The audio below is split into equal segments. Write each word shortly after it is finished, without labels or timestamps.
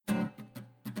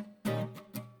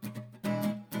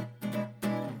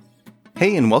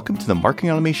Hey, and welcome to the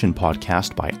Marketing Automation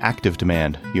Podcast by Active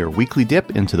Demand, your weekly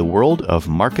dip into the world of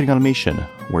marketing automation,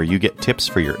 where you get tips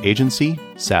for your agency,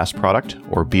 SaaS product,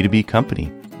 or B2B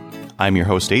company. I'm your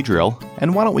host, Adriel,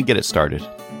 and why don't we get it started?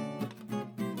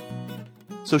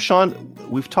 So, Sean,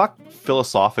 we've talked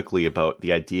philosophically about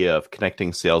the idea of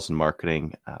connecting sales and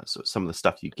marketing, so some of the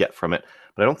stuff you get from it,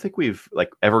 but I don't think we've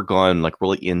ever gone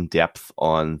really in depth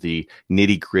on the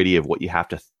nitty gritty of what you have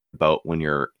to think about when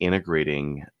you're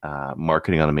integrating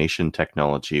marketing automation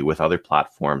technology with other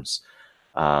platforms.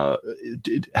 Have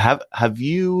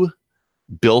you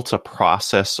built a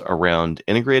process around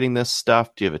integrating this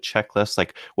stuff? Do you have a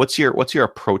checklist? What's your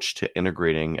approach to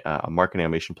integrating a marketing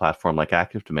automation platform like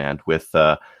Active Demand with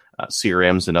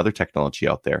CRMs and other technology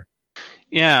out there?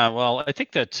 Yeah, well, I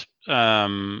think that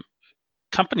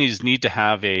companies need to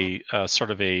have a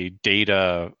sort of a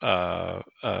data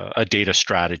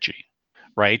strategy,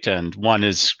 right? And one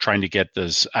is trying to get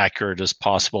as accurate as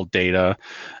possible data,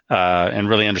 and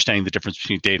really understanding the difference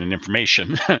between data and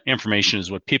information. Information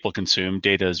is what people consume.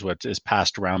 Data is what is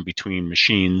passed around between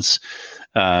machines,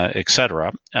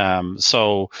 etc.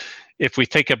 So if we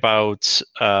think about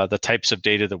the types of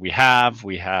data that we have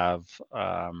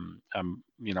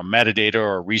metadata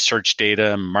or research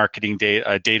data, marketing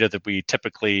data that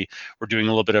we're doing a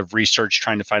little bit of research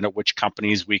trying to find out which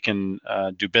companies we can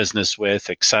do business with,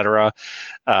 etc.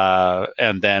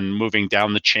 And then moving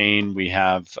down the chain, we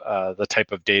have the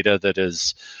type of data that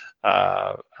is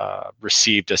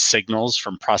received as signals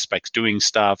from prospects doing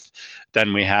stuff.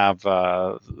 Then we have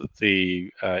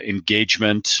the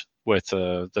engagement with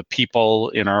the people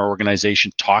in our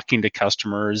organization talking to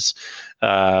customers,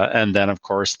 and then of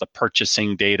course the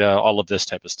purchasing data, all of this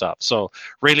type of stuff. So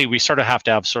really we sort of have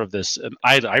to have sort of this, and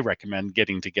I recommend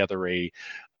getting together a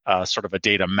sort of a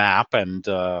data map and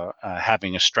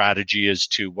having a strategy as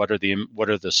to what are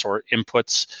the sort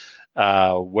inputs,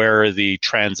 where are the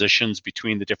transitions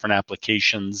between the different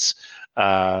applications,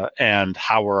 and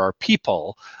how are our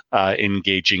people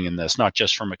engaging in this, not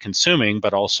just from a consuming,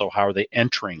 but also how are they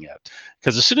entering it?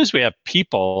 Because as soon as we have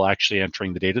people actually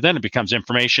entering the data, then it becomes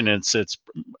information. And it's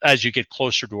as you get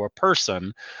closer to a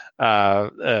person,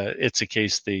 it's a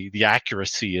case the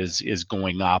accuracy is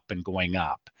going up and going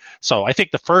up. So I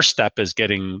think the first step is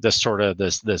getting this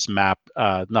map,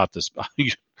 not this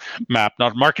map,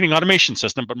 not marketing automation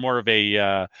system, but more of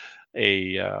a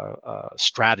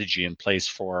strategy in place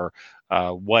for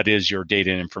what is your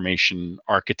data and information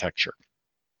architecture.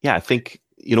 Yeah, I think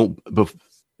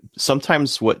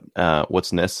sometimes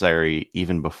what's necessary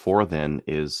even before then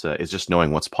is just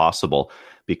knowing what's possible,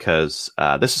 because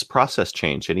this is process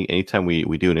change. Anytime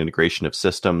we do an integration of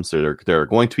systems, there are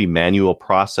going to be manual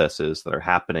processes that are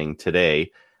happening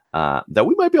today that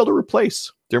we might be able to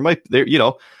replace. One of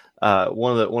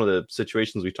the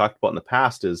situations we talked about in the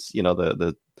past is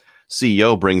the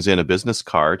CEO brings in a business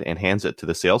card and hands it to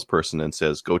the salesperson and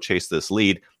says, "Go chase this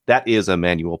lead." That is a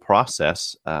manual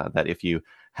process that if you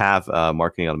have a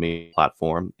marketing automation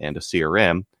platform and a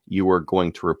CRM, you are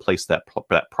going to replace that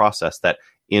process, that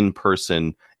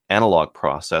in-person analog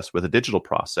process, with a digital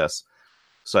process.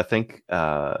 So I think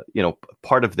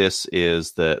part of this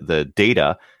is the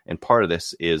data, and part of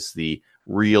this is the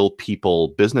real people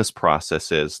business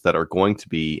processes that are going to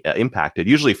be impacted,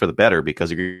 usually for the better,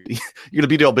 because you're going to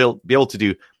be able to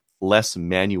do less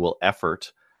manual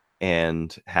effort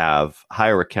and have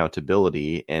higher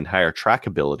accountability and higher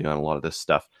trackability on a lot of this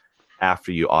stuff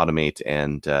after you automate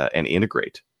and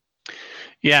integrate.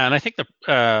 Yeah, and I think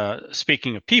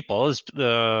speaking of people,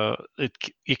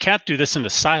 you can't do this in a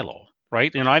silo,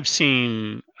 right? And I've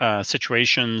seen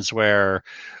situations where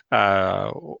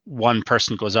one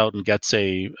person goes out and gets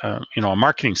a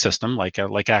marketing system like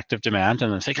Active Demand,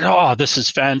 and they're thinking, "Oh, this is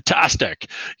fantastic!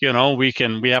 We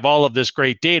have all of this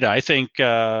great data." I think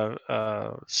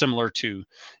similar to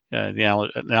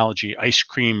the analogy, ice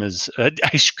cream is a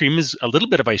little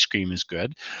bit of ice cream is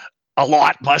good. A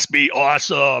lot must be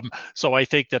awesome. So I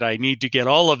think that I need to get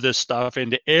all of this stuff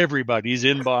into everybody's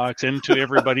inbox, into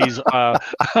everybody's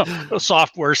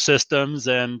software systems,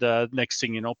 and next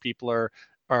thing you know, people are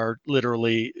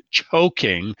literally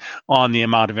choking on the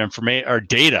amount of information or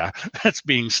data that's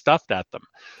being stuffed at them.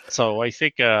 So I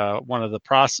think one of the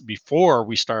process before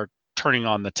we start turning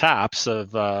on the taps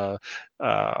of,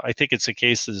 I think it's a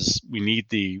case is we need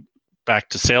back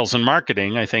to sales and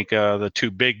marketing. I think the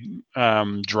two big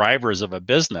drivers of a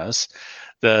business,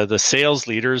 the sales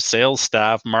leaders, sales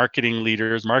staff, marketing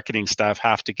leaders, marketing staff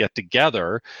have to get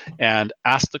together and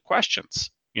ask the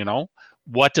questions.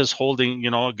 what is holding,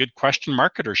 a good question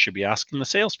marketers should be asking the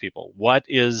salespeople. What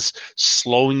is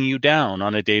slowing you down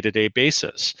on a day-to-day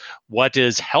basis? What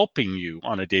is helping you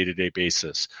on a day-to-day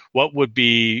basis? What would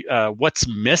be, what's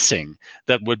missing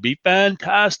that would be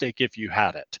fantastic if you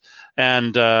had it?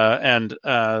 And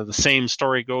the same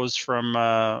story goes from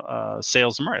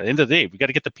sales and marketing. At the end of the day, we got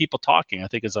to get the people talking, I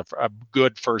think, is a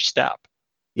good first step.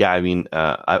 Yeah, I mean,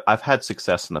 I've had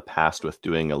success in the past with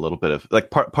doing a little bit of like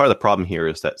part of the problem here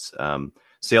is that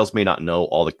sales may not know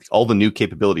all the new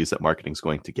capabilities that marketing is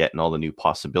going to get and all the new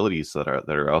possibilities that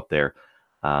are out there.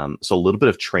 So a little bit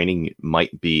of training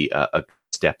might be a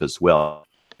step as well,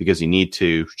 because you need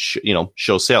to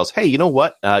show sales, hey, you know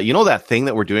what, that thing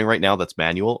that we're doing right now that's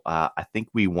manual, I think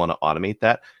we want to automate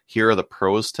that. Here are the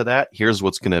pros to that. Here's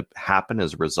what's going to happen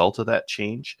as a result of that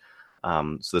change.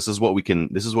 So this is what we can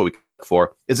look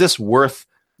for. Is this worth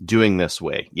doing this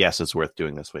way? Yes, it's worth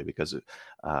doing this way because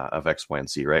of X, Y, and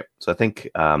Z, right? So I think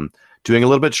doing a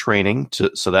little bit of training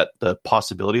so that the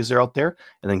possibilities are out there,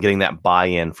 and then getting that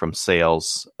buy-in from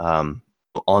sales on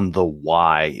the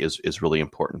why is really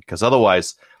important, because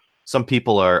otherwise some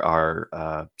people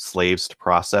are slaves to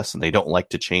process, and they don't like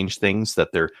to change things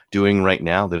that they're doing right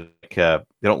now. They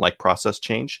don't like process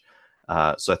change.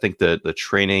 So I think the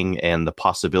training and the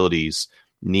possibilities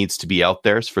needs to be out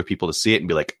there for people to see it and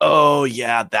be like, oh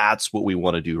yeah, that's what we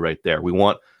want to do right there. We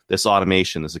want this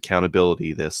automation, this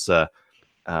accountability, this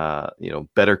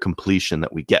better completion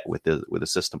that we get with a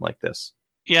system like this.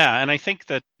 Yeah, and I think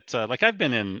that like I've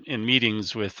been in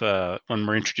meetings with when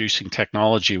we're introducing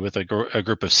technology with a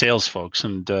group of sales folks,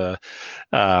 and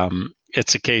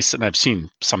it's a case, and I've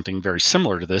seen something very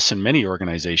similar to this in many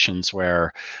organizations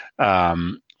where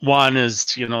one is,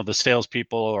 the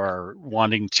salespeople are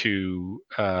wanting to,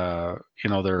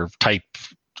 their type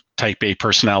A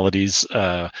personalities.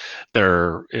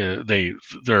 They're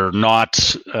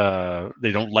not.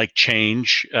 They don't like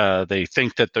change. They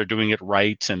think that they're doing it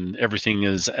right, and everything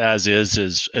is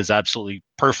absolutely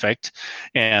perfect.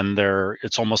 And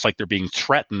it's almost like they're being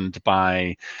threatened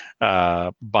by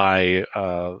the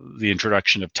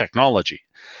introduction of technology.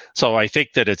 So I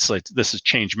think that it's like, this is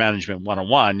change management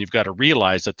 101. You've got to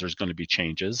realize that there's going to be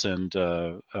changes, and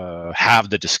have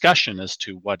the discussion as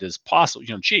to what is possible.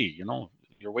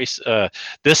 Your waste,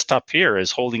 this stuff here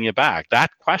is holding you back. That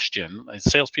question,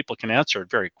 salespeople can answer it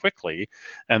very quickly,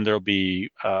 and they'll be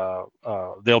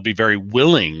very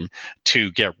willing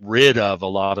to get rid of a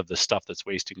lot of the stuff that's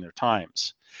wasting their time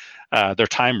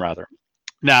rather.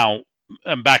 Now,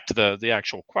 and back to the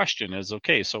actual question is,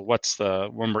 okay, so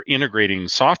when we're integrating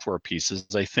software pieces,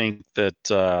 I think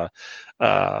that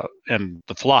and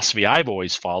the philosophy I've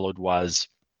always followed was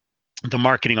the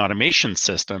marketing automation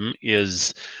system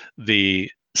is the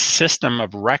system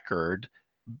of record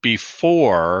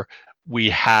before we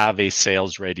have a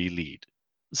sales ready lead.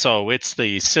 So it's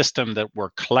the system that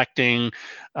we're collecting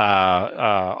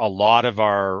a lot of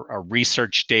our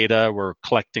research data. We're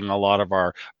collecting a lot of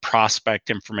our prospect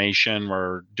information.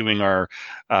 We're doing our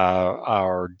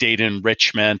data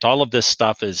enrichment. All of this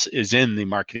stuff is in the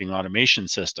marketing automation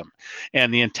system.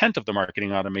 And the intent of the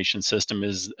marketing automation system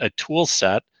is a tool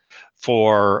set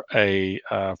for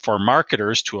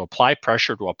marketers to apply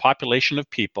pressure to a population of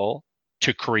people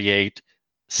to create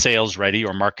sales ready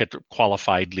or market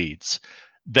qualified leads.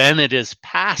 Then it is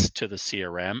passed to the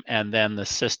CRM, and then the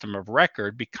system of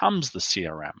record becomes the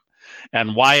CRM.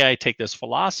 And why I take this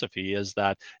philosophy is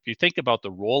that if you think about the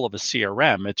role of a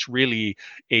CRM, it's really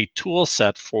a tool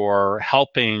set for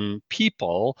helping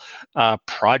people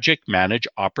project manage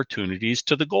opportunities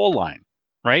to the goal line.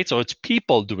 Right? So it's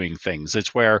people doing things.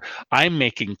 It's where I'm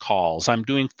making calls, I'm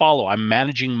doing I'm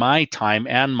managing my time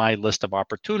and my list of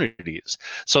opportunities.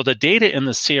 So the data in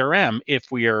the CRM,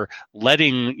 if we are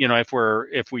letting,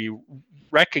 if we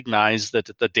recognize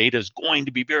that the data is going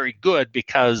to be very good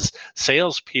because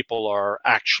salespeople are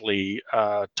actually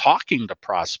talking to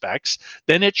prospects,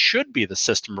 then it should be the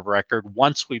system of record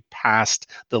once we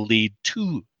passed the lead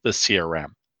to the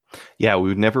CRM. Yeah, we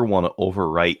would never want to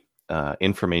overwrite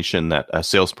information that a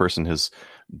salesperson has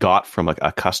got from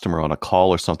a customer on a call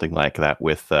or something like that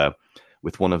with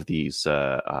one of these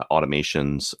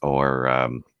automations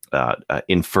or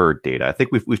inferred data. I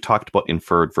think we've talked about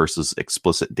inferred versus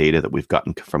explicit data that we've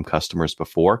gotten from customers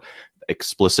before.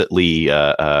 Explicitly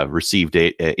received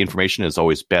information is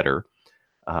always better,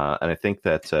 and I think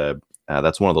that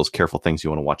that's one of those careful things you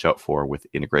want to watch out for with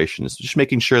integration, is just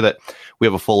making sure that we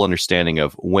have a full understanding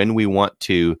of when we want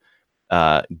to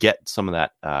get some of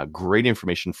that great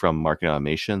information from marketing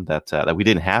automation that we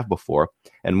didn't have before,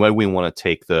 and when we want to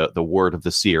take the word of the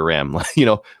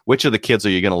CRM, which of the kids are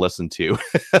you going to listen to?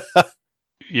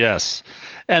 Yes.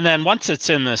 And then once it's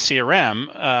in the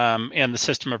CRM, and the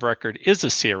system of record is a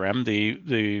CRM,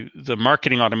 the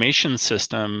marketing automation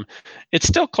system, it's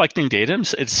still collecting data.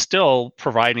 It's still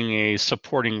providing a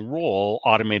supporting role,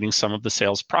 automating some of the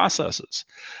sales processes.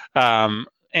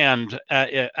 And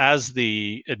as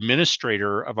the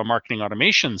administrator of a marketing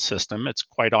automation system, it's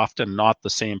quite often not the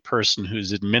same person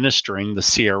who's administering the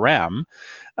CRM.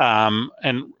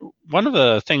 And one of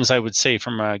the things I would say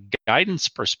from a guidance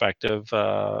perspective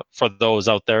for those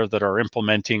out there that are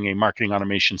implementing a marketing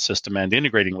automation system and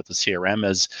integrating with the CRM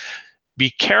is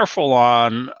be careful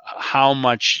on how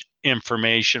much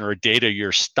information or data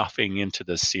you're stuffing into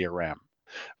the CRM.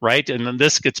 Right. And then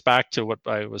this gets back to what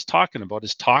I was talking about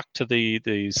is talk to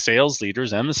the sales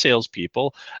leaders and the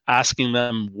salespeople, asking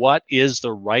them what is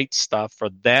the right stuff for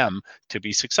them to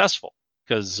be successful.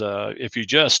 Because if you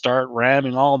just start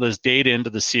ramming all this data into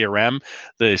the CRM,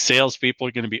 the salespeople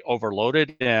are going to be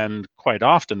overloaded, and quite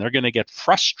often they're going to get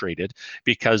frustrated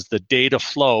because the data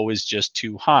flow is just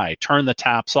too high. Turn the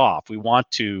taps off. We want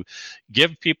to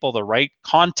give people the right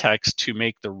context to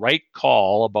make the right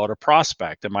call about a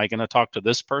prospect. Am I going to talk to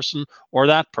this person or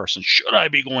that person? Should I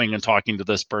be going and talking to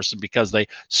this person because they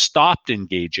stopped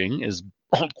engaging? Is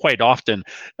quite often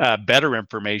better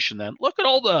information than look at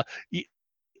all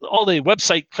the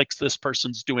website clicks this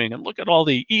person's doing and look at all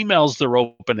the emails they're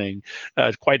opening.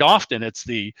 Quite often it's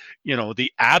the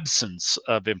absence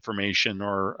of information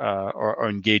or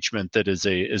engagement that is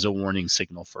a warning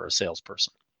signal for a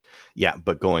salesperson. Yeah,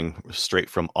 but going straight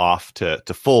from off to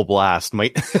full blast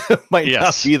might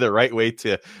not be the right way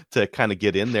to kind of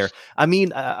get in there. I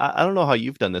mean, I don't know how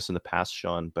you've done this in the past,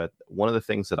 Sean, but one of the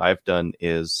things that I've done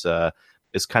is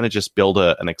kind of just build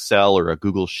an Excel or a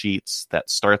Google Sheets that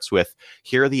starts with,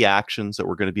 here are the actions that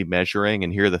we're going to be measuring,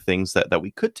 and here are the things that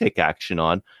we could take action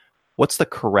on. What's the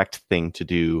correct thing to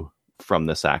do from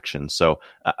this action? So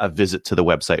a visit to the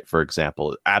website, for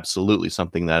example, absolutely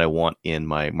something that I want in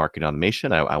my marketing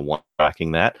automation. I want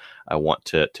tracking that. I want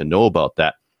to know about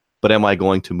that. But am I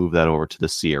going to move that over to the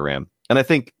CRM? And I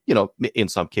think, in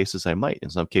some cases I might. In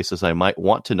some cases I might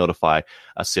want to notify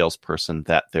a salesperson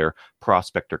that their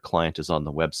prospect or client is on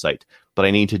the website, but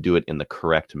I need to do it in the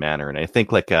correct manner. And I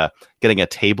think getting a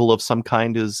table of some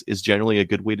kind is generally a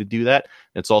good way to do that.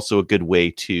 It's also a good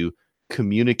way to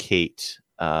communicate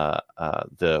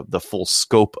the full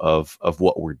scope of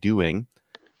what we're doing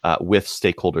with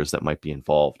stakeholders that might be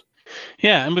involved.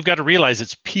 Yeah, and we've got to realize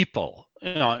it's people.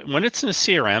 When it's in a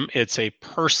CRM, it's a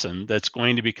person that's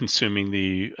going to be consuming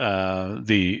the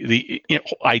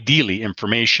ideally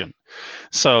information.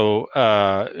 So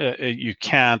you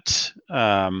can't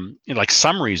like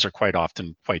summaries are quite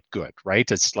often quite good,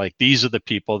 right? It's like these are the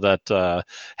people that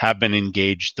have been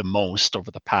engaged the most over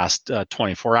the past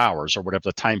 24 hours or whatever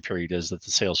the time period is that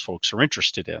the sales folks are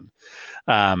interested in.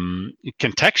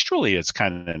 Contextually, it's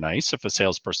kind of nice if a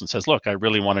salesperson says, look, I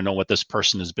really want to know what this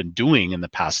person has been doing in the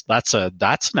past. That's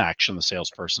an action the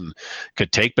salesperson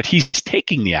could take, but he's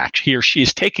taking the action. He or she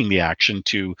is taking the action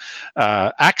to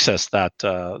access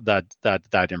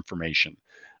that information.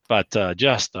 But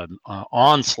just an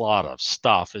onslaught of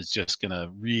stuff is just going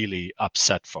to really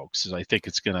upset folks. I think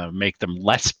it's going to make them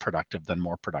less productive than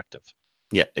more productive.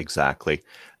 Yeah, exactly.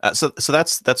 So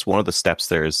that's one of the steps.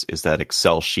 There is that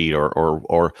Excel sheet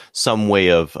or some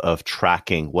way of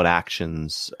tracking what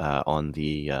actions on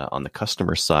the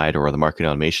customer side or the marketing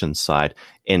automation side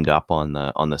end up on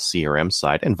the CRM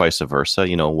side, and vice versa.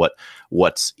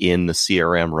 What's in the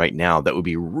CRM right now that would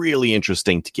be really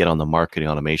interesting to get on the marketing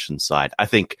automation side. I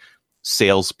think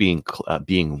sales being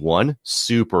one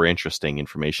super interesting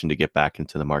information to get back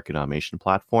into the marketing automation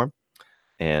platform.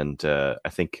 And I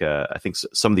think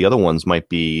some of the other ones might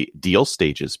be deal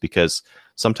stages, because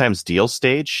sometimes deal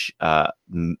stage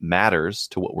matters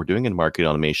to what we're doing in marketing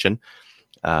automation.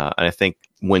 And I think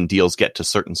when deals get to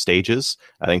certain stages,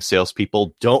 I think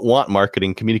salespeople don't want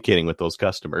marketing communicating with those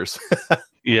customers.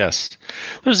 Yes.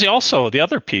 There's also the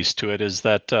other piece to it is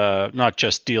that not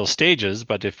just deal stages,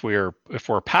 but if we're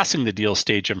passing the deal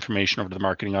stage information over to the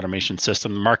marketing automation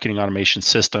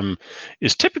system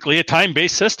is typically a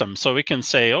time-based system. So we can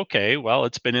say, okay, well,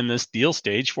 it's been in this deal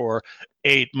stage for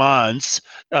 8 months.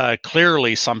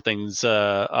 Clearly something's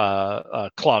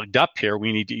clogged up here.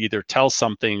 We need to either tell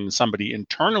somebody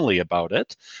internally about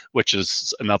it, which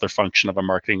is another function of a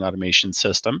marketing automation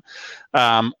system,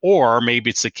 or maybe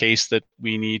it's the case that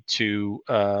we need to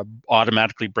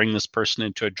automatically bring this person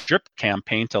into a drip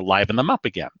campaign to liven them up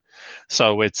again.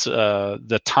 So it's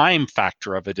the time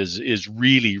factor of it is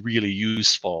really, really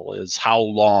useful. Is how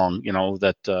long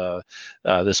that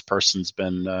this person's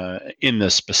been in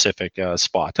this specific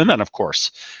spot, and then of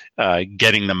course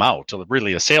getting them out.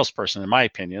 Really, a salesperson, in my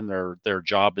opinion, their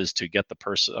job is to get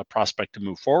a prospect to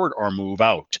move forward or move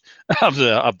out of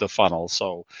the funnel.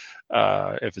 So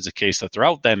if it's a case that they're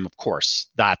out, then of course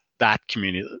that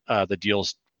community, the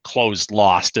deal's closed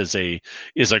lost is a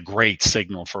great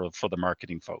signal for the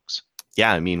marketing folks.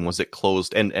 Yeah, I mean, was it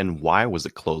closed, and why was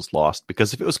it closed lost?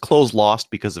 Because if it was closed lost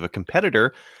because of a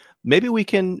competitor, maybe we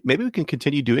can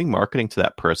continue doing marketing to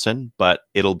that person, but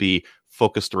it'll be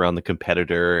focused around the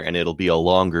competitor and it'll be a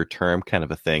longer term kind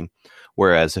of a thing.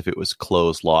 Whereas if it was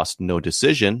closed, lost, no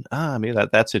decision, I mean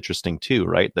that's interesting too,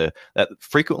 right? That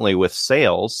frequently with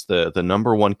sales, the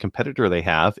number one competitor they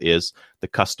have is the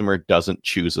customer doesn't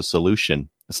choose a solution.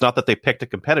 It's not that they picked a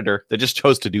competitor, they just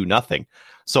chose to do nothing.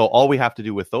 So all we have to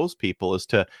do with those people is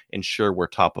to ensure we're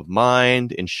top of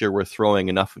mind, ensure we're throwing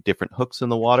enough different hooks in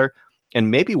the water,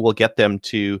 and maybe we'll get them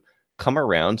to come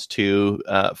around to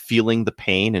feeling the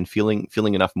pain and feeling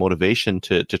enough motivation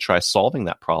to try solving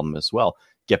that problem as well.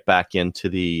 Get back into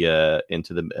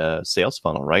the sales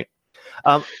funnel, right?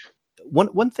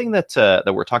 One thing that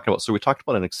we're talking about. So we talked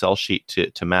about an Excel sheet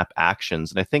to map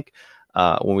actions, and I think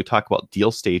when we talk about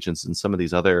deal stages and some of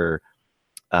these other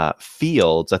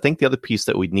fields, I think the other piece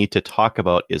that we need to talk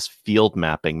about is field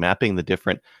mapping the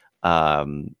different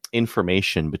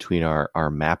information between our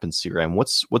map and CRM.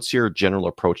 What's your general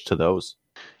approach to those?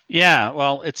 Yeah,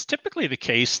 well, it's typically the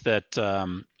case that,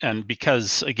 and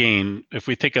because again, if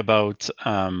we think about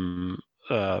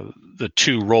the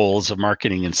two roles of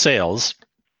marketing and sales,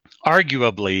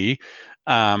 arguably,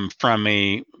 from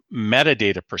a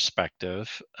metadata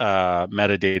perspective,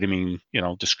 metadata meaning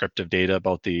descriptive data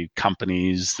about the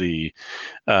companies, the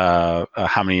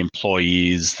how many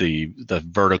employees, the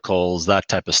verticals, that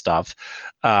type of stuff.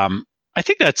 I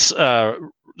think that's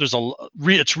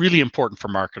it's really important for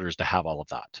marketers to have all of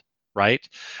that, right?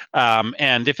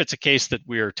 And if it's a case that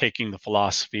we are taking the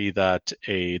philosophy that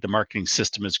the marketing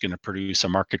system is going to produce a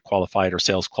market qualified or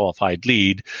sales qualified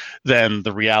lead, then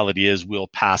the reality is we'll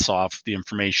pass off the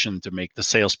information to make the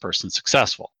salesperson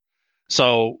successful.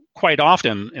 So quite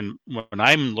often, when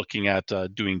I'm looking at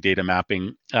doing data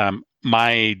mapping,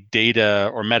 my data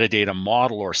or metadata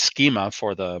model or schema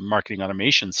for the marketing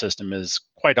automation system is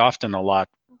quite often a lot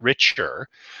richer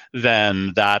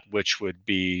than that which would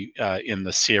be in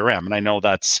the CRM. And I know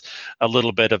that's a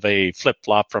little bit of a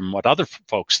flip-flop from what other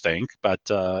folks think, but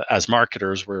as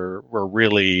marketers, we're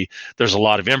really, there's a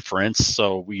lot of inference,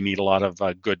 so we need a lot of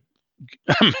good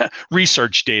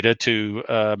research data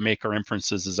to make our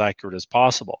inferences as accurate as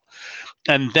possible.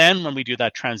 And then when we do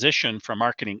that transition from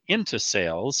marketing into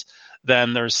sales,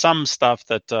 then there's some stuff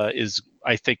that is,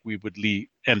 I think we would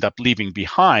end up leaving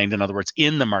behind, in other words,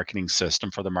 in the marketing system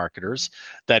for the marketers,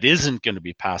 that isn't going to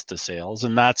be passed to sales.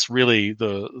 And that's really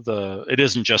it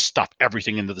isn't just stuff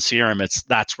everything into the CRM.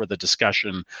 That's where the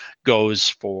discussion goes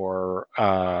for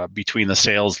between the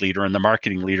sales leader and the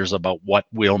marketing leaders about what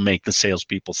will make the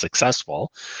salespeople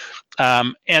successful.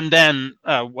 And then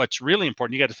what's really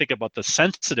important, you got to think about the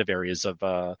sensitive areas of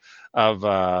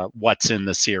what's in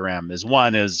the CRM.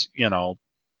 One is,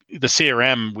 the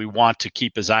CRM we want to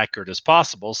keep as accurate as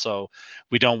possible. So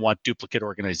we don't want duplicate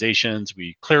organizations.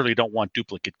 We clearly don't want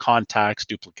duplicate contacts,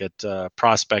 duplicate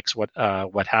prospects, what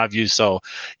have you. So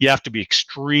you have to be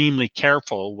extremely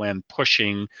careful when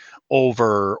pushing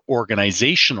over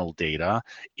organizational data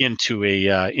into a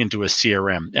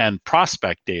CRM and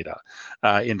prospect data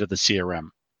into the CRM.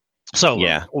 So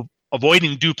yeah.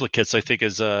 Avoiding duplicates, I think,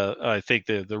 is I think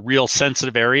the real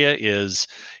sensitive area is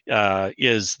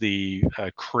the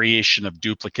creation of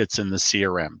duplicates in the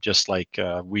CRM. Just like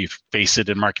we face it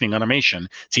in marketing automation,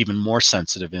 it's even more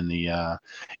sensitive in the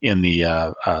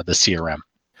CRM.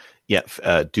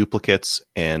 Yeah, duplicates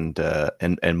and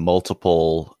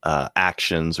multiple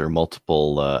actions or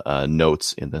multiple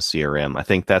notes in the CRM. I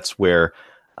think that's where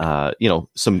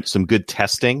some good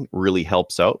testing really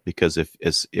helps out, because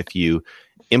if you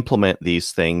implement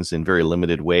these things in very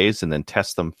limited ways and then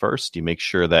test them first, you make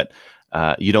sure that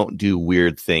you don't do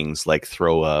weird things like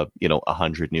throw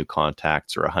 100 new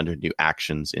contacts or 100 new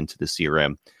actions into the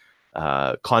CRM.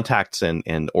 Contacts and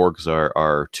orgs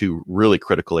are two really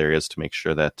critical areas to make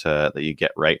sure that you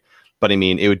get right. But I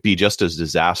mean, it would be just as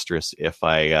disastrous if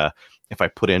I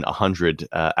put in 100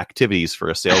 activities for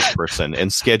a salesperson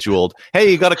and scheduled,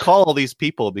 hey, you got to call all these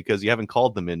people because you haven't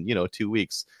called them in 2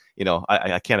 weeks.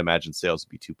 I can't imagine sales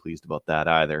would be too pleased about that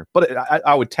either. But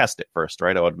I would test it first,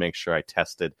 right? I would make sure I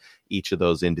tested each of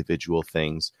those individual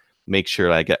things. make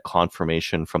sure I get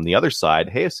confirmation from the other side.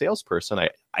 Hey, a salesperson,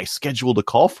 I scheduled a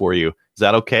call for you. Is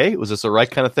that okay? Was this the right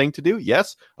kind of thing to do?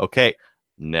 Yes. Okay.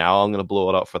 Now I'm going to blow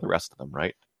it out for the rest of them,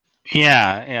 right?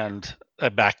 Yeah, and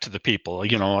back to the people.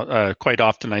 Quite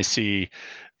often I see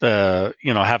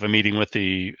have a meeting with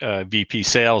the VP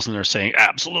sales, and they're saying,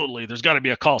 absolutely, there's got to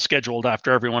be a call scheduled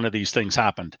after every one of these things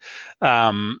happened.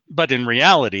 But in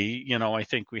reality, I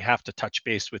think we have to touch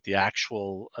base with the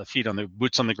actual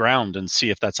boots on the ground and see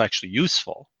if that's actually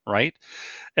useful, right?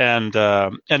 And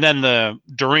then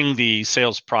during the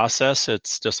sales process,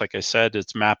 it's just like I said,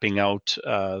 it's mapping out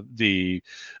the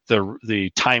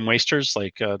time wasters,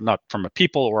 like not from a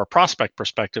people or a prospect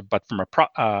perspective, but from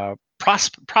a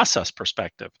process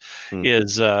perspective.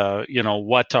 Is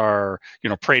what our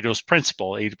Pareto's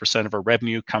principle, 80% of our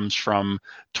revenue comes from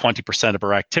 20% of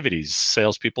our activities.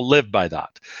 Salespeople live by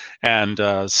that,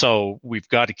 and so we've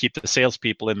got to keep the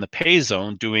salespeople in the pay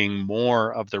zone doing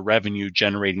more of the revenue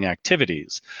generating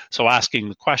activities. So asking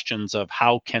the questions of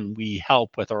how can we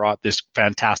help with this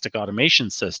fantastic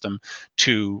automation system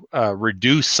to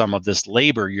reduce some of this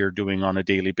labor you're doing on a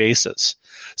daily basis.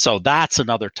 So that's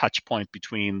another touch point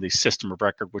between the system of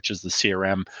record, which is the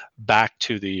CRM, back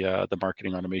to the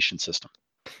marketing automation system.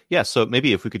 Yeah, so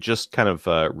maybe if we could just kind of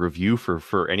review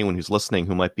for anyone who's listening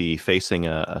who might be facing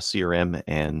a CRM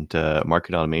and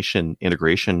marketing automation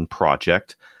integration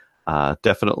project,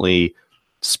 definitely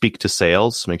speak to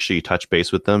sales. Make sure you touch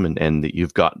base with them and that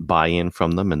you've got buy-in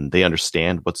from them and they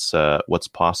understand what's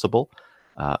possible.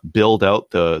 Build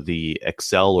out the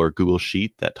Excel or Google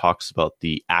sheet that talks about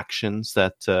the actions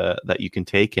that you can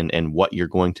take and what you're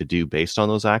going to do based on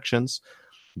those actions.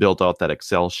 Build out that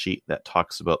Excel sheet that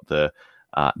talks about the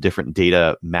different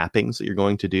data mappings that you're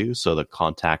going to do. So the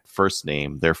contact first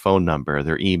name, their phone number,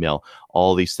 their email,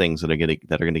 all these things that are going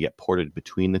to get ported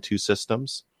between the two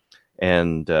systems.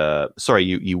 And sorry,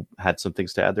 you had some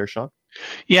things to add there, Sean?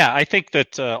 Yeah, I think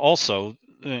that also,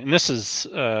 and this is,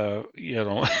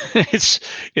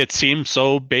 it seems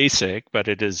so basic, but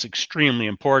it is extremely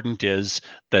important, is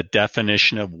the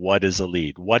definition of what is a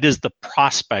lead. What is the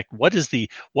prospect? What has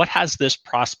this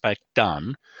prospect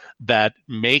done that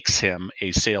makes him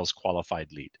a sales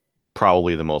qualified lead?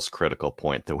 Probably the most critical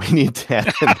point that we need to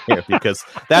add in there, because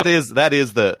that is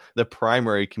the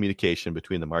primary communication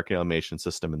between the marketing automation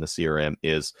system and the CRM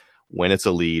is when it's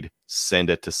a lead, send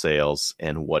it to sales,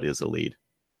 and what is a lead.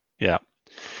 Yeah.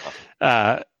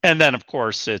 And then, of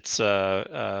course, it's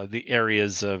the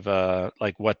areas of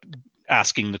like what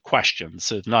asking the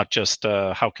questions. It's not just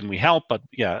how can we help, but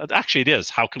yeah, actually it is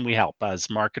how can we help. As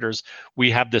marketers, we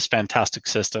have this fantastic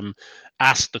system.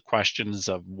 Ask the questions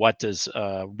of what is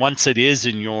once it is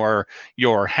in your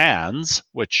hands,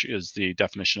 which is the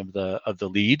definition of the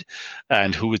lead,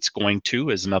 and who it's going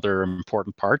to is another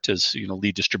important part. Is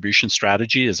lead distribution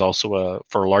strategy is also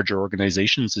for larger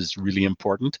organizations is really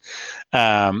important.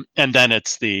 And then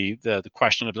it's the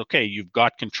question of, okay, you've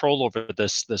got control over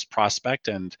this prospect,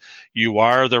 and you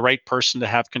are the right person to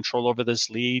have control over this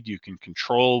lead. You can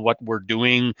control what we're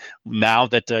doing now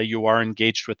that you are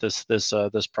engaged with this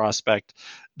prospect.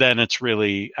 Then it's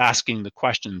really asking the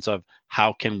questions of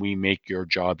how can we make your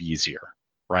job easier,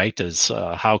 right?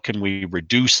 How can we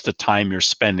reduce the time you're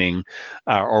spending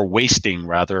or wasting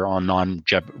rather on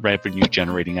non-revenue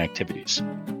generating activities.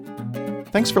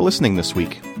 Thanks for listening this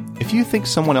week. If you think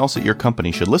someone else at your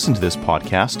company should listen to this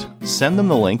podcast, send them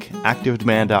the link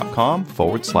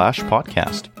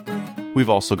activedemand.com/podcast. We've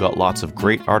also got lots of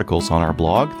great articles on our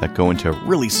blog that go into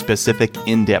really specific,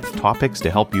 in-depth topics to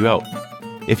help you out.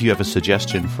 If you have a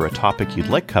suggestion for a topic you'd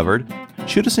like covered,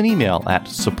 shoot us an email at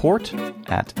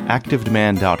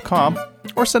support@activedemand.com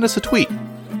or send us a tweet.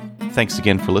 Thanks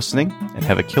again for listening, and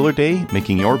have a killer day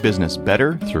making your business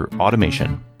better through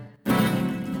automation.